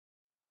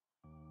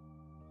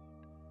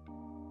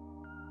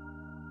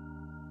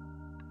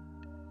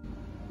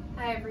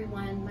Hi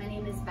everyone, my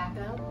name is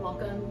Becca.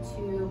 Welcome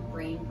to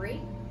Brain Break.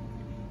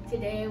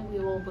 Today we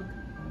will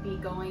be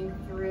going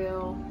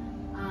through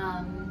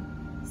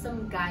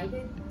some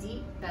guided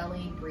deep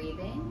belly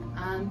breathing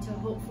to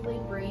hopefully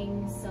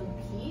bring some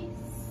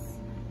peace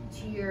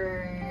to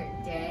your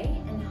day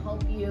and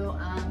help you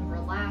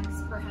relax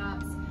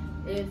perhaps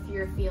if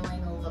you're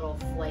feeling a little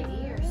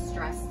flighty or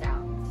stressed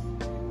out.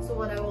 So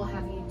what I will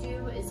have you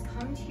do is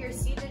come to your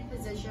seated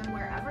position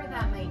wherever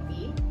that might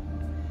be,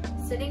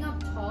 sitting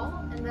up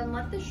tall, and then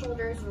let the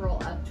shoulders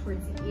roll up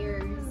towards the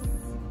ears,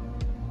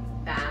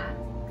 back,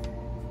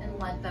 and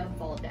let them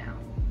fall down.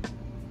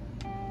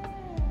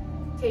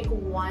 Take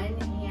one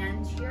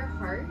hand to your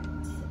heart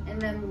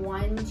and then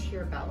one to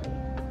your belly.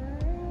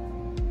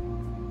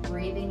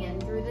 Breathing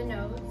in through the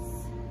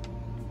nose.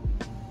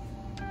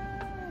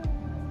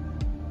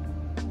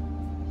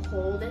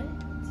 Hold it,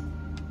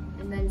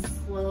 and then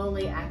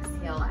slowly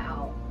exhale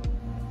out.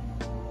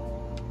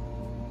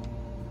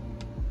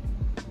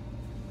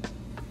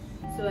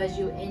 So as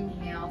you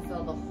inhale,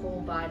 feel the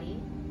whole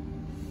body.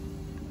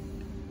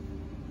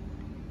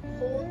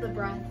 Hold the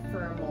breath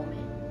for a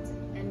moment,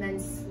 and then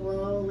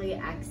slowly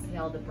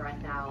exhale the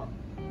breath out.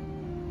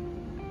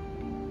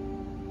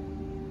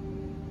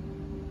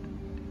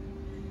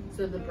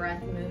 So the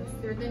breath moves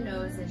through the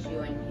nose as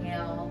you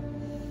inhale,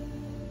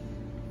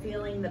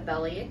 feeling the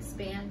belly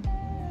expand.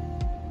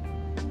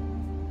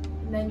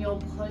 And then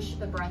you'll push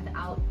the breath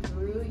out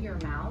through your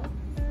mouth.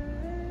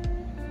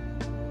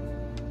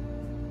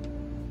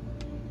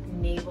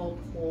 Navel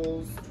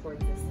pulls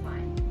towards the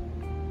spine.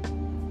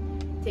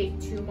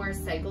 Take 2 more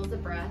cycles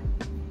of breath.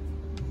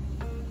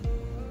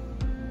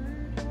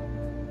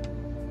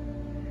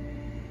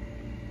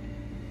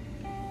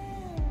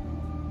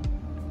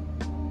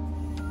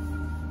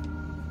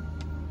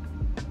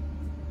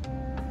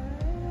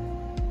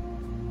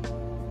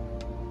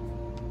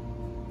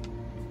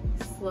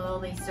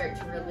 Slowly start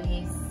to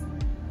release.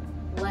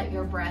 Let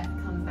your breath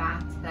come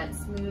back to that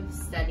smooth,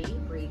 steady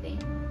breathing.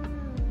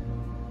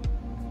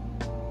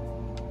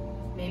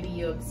 Maybe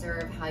you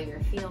observe how you're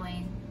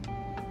feeling.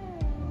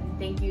 And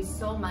thank you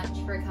so much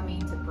for coming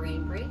to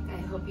Brain Break. I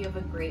hope you have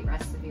a great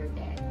rest of your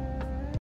day.